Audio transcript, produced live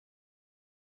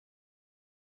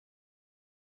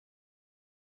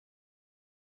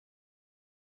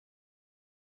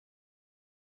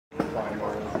So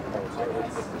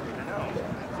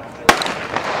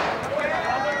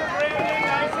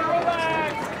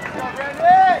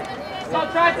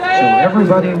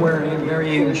everybody wearing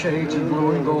varying shades of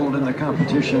blue and gold in the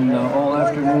competition all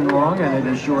afternoon long, and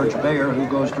it is George Bayer who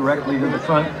goes directly to the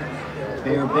front.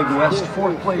 Bayer, Big West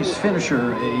fourth place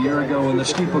finisher a year ago in the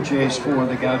steeplechase for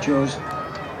the Gauchos.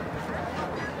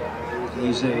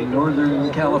 He's a Northern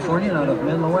Californian out of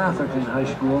Menlo Atherton High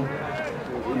School,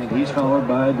 and he's followed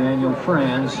by Daniel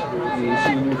Franz, a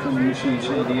senior from UC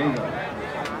San Diego.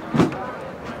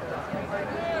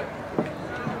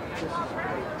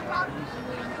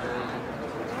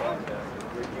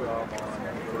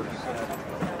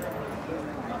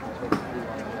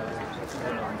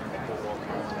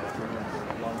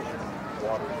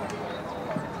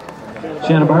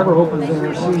 Santa Barbara opened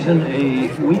their season a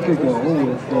week ago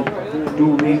with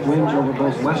dual meet wins over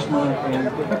both Westmont and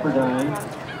Pepperdine.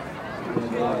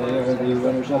 And they are the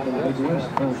runners-up in the Big West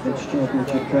Conference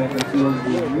Championship track and field a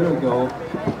year ago.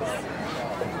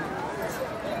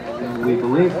 And we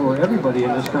believe for everybody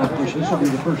in this competition, this will be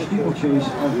the first steeplechase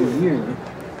of the year.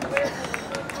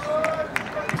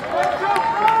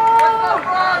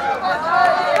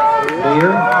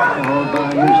 Bayer, followed by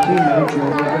his teammate, Joe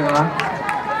Rivera.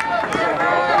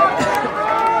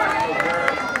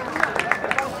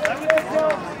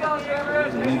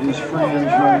 And his friends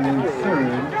running in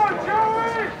third.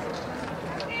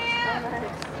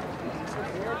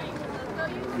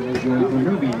 Joey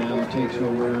Berube now takes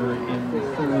over in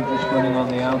third, just running on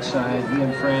the outside. He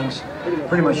and Franz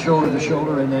pretty much shoulder to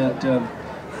shoulder in that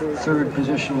third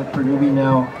position with Berube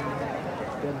now.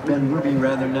 Ben Ruby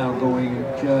rather now going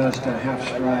just a half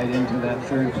stride into that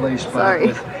third place spot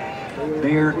with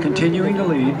Bayer continuing to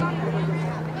lead.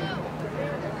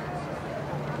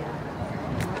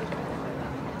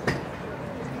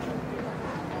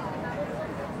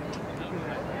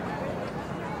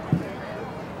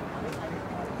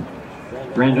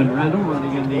 Brandon Randall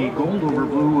running in the gold over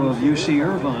blue of UC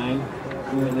Irvine,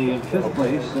 currently in fifth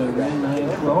place, ran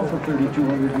 9:12 for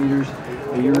 3,200 meters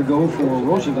a year ago for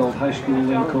Roosevelt High School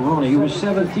in Corona. He was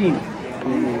 17th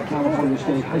in the California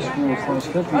State High School Cross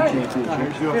Country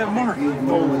Championships. He's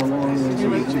moving along in the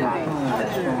number 5 spot.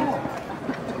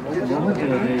 At the moment,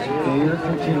 it is Bayer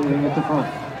continuing at the front.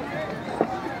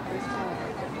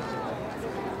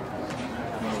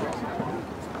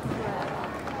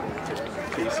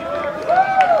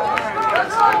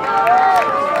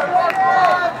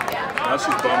 Now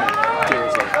she's bumming.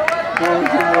 Taylor's like, oh,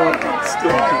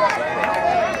 still.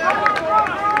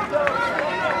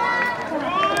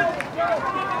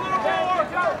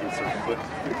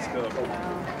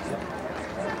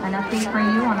 An update for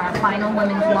you on our final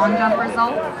women's long jump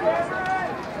results.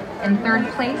 In third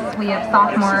place, we have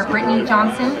sophomore Brittany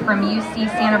Johnson from UC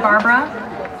Santa Barbara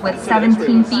with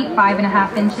 17 feet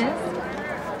 5.5 inches.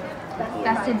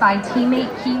 Bested by teammate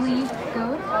Keely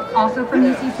Goad, also from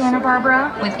UC Santa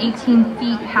Barbara, with 18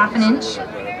 feet 1/2 inch.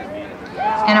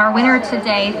 And our winner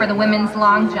today for the women's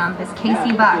long jump is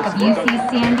Casey Buck of UC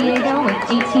San Diego with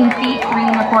 18 feet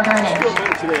 3¼ inch.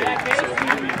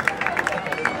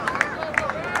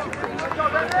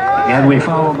 And we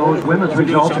follow those women's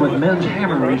results with men's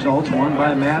hammer results, won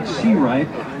by Matt Seawright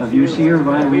of UC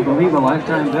Irvine. We believe a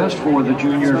lifetime best for the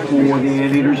junior for the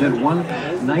Anteaters at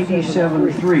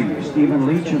 197.3. Stephen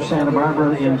Leach of Santa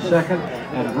Barbara in second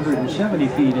at 170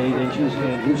 feet 8 inches,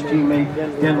 and his teammate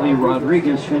Henley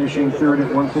Rodriguez finishing third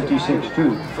at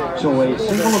 156.2. So a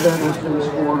single event has been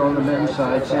scored on the men's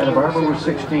side. Santa Barbara with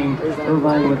 16,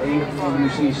 Irvine with 8, and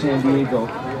UC San Diego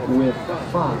with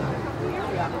 5.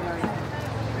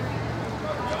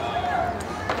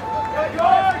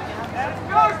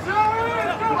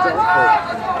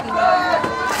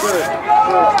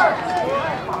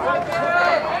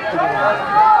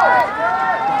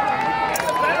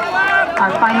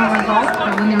 Our final results for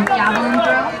women's javelin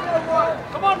throw.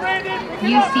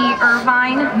 UC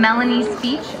Irvine, Melanie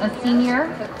Speech, a senior,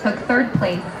 took third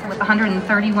place with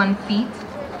 131 feet.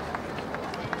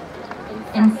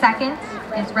 In second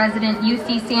is resident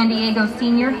UC San Diego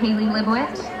senior Haley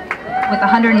Libowit with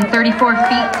 134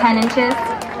 feet 10 inches.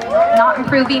 Not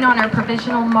improving on her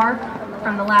provisional mark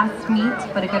from the last meet,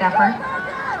 but a good effort.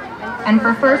 And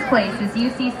for first place is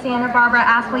UC Santa Barbara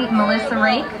athlete Melissa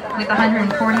Rake with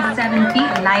 147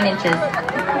 feet 9 inches.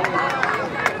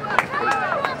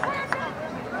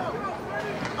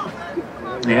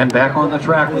 And back on the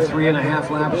track with 3.5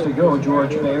 laps to go,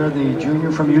 George Bayer, the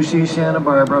junior from UC Santa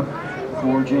Barbara,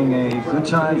 forging a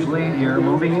good-sized lead here.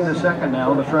 Moving into second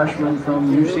now, the freshman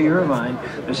from UC Irvine.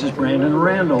 This is Brandon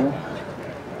Randall.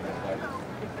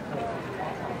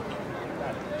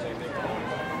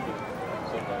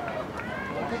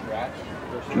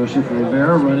 Joseph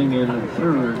Rivera running in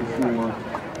third for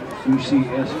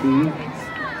UCSB.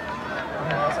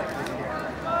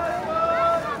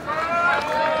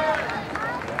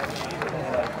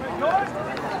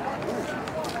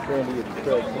 Randy and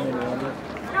Craig, Randy,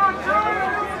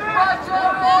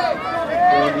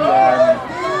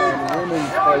 on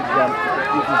women's high jump,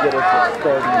 if you can get us a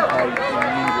starting height in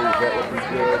meters, that would be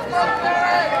good.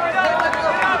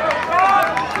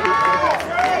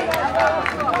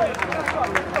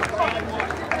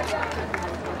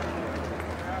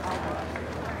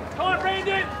 Come on,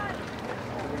 Brandon!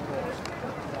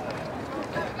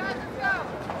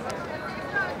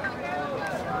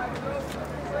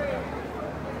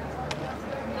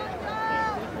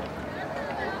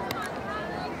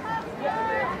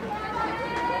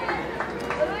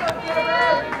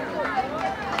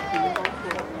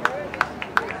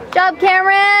 Good job,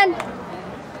 Cameron!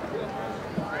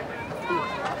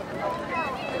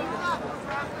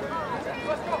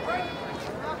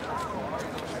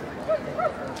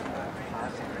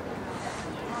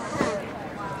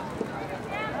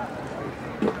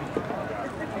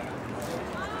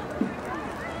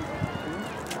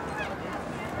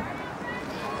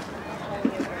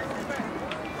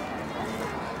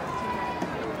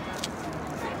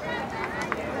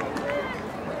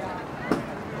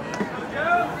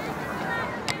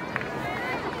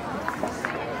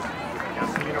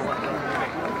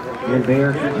 And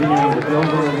Bayer continuing to build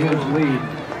on his lead.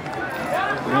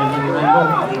 Brandon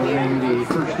Randall winning the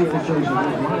first steeple chase of his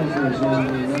life is in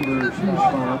the number 2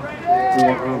 spot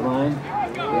for Irvine.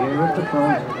 Bayer at the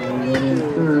front, and then in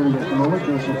third at the moment,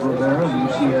 Joseph Rivera,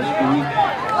 UCSB.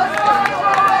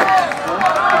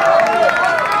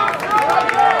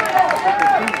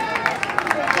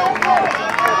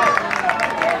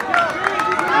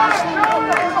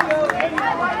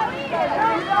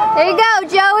 There you go,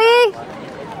 Joey!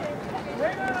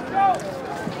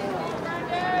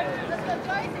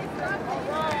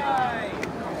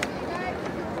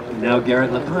 Now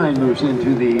Garrett Lapine moves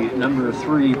into the number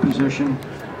 3 position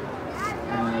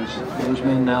as those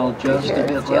men now just a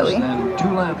bit less than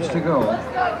 2 laps to go.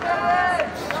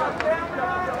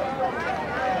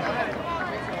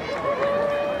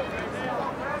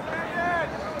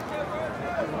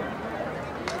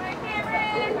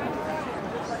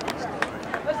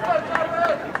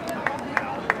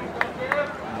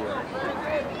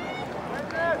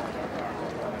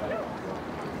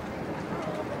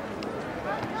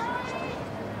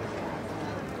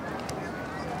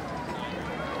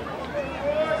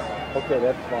 Okay,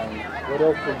 that's fine. What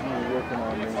else are you working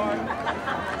on, Randy?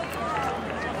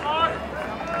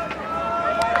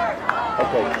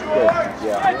 Okay, good.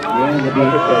 Yeah.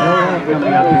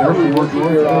 Coming up here for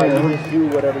do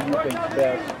whatever you think's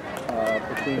best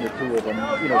between the two of them.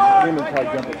 You know, women's high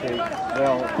jump will take,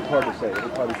 well, it's hard to say. It'll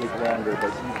probably take longer,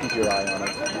 but you keep your eye on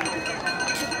it.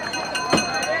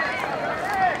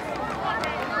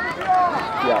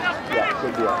 Yeah,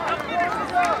 good deal.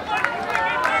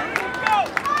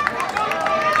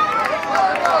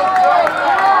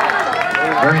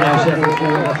 Very nice effort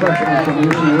for the freshman from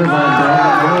UC Irvine,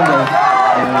 Brandon Randall.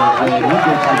 And he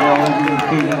gets the ball,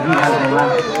 indicating he has a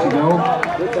lap to go.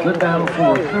 Good battle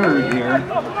for third here.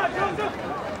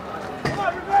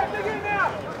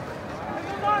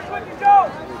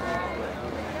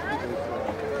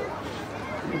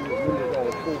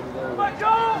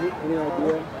 Any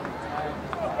idea?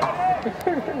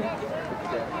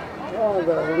 Oh,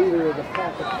 the leader of the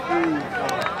pack of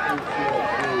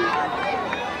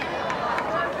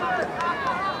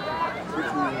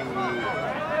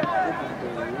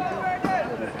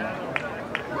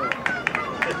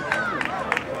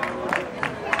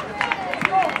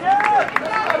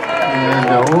And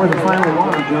over the final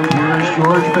water jump here is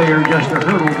George Bayer, just a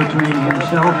hurdle between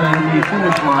himself and the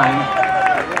finish line.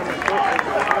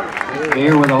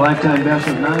 Bayer with a lifetime best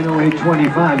of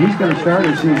 9:08.25. He's going to start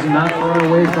his season not far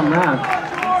away from that.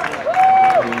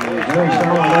 A very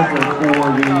solid effort for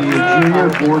the junior,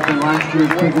 fourth in last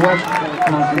year's Big West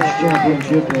Conference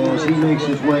Championship as he makes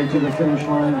his way to the finish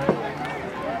line.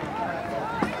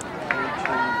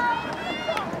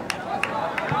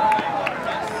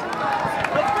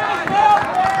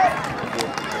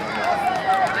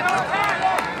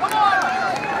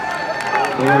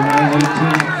 Bayer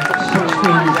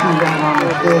 9:18.16, you see that on the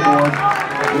scoreboard.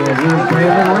 And here's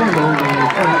Brandon Randall, the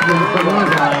freshman from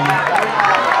Irvine.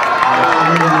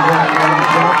 Standing that long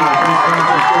shot, and he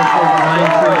finishes just over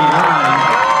 9:39.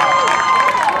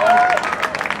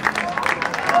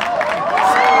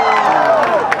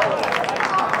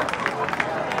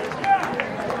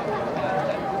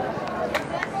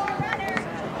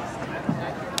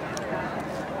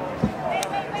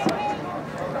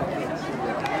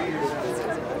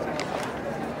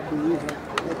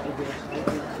 So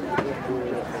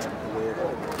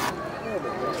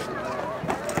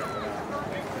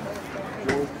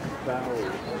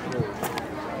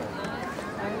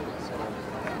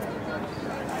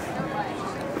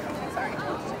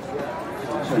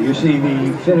you see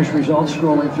the finish results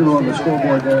scrolling through on the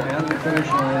scoreboard there at the finish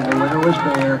line. The winner was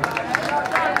Bayer.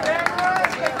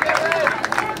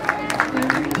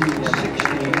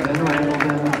 1916. Then Randall,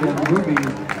 then Ruby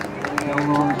held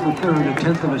on for third, a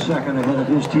tenth of a second ahead of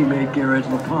his teammate Garrett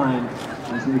Lapine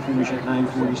as they finish at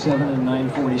 9:47 and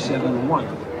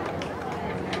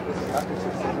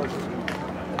 9:47.1.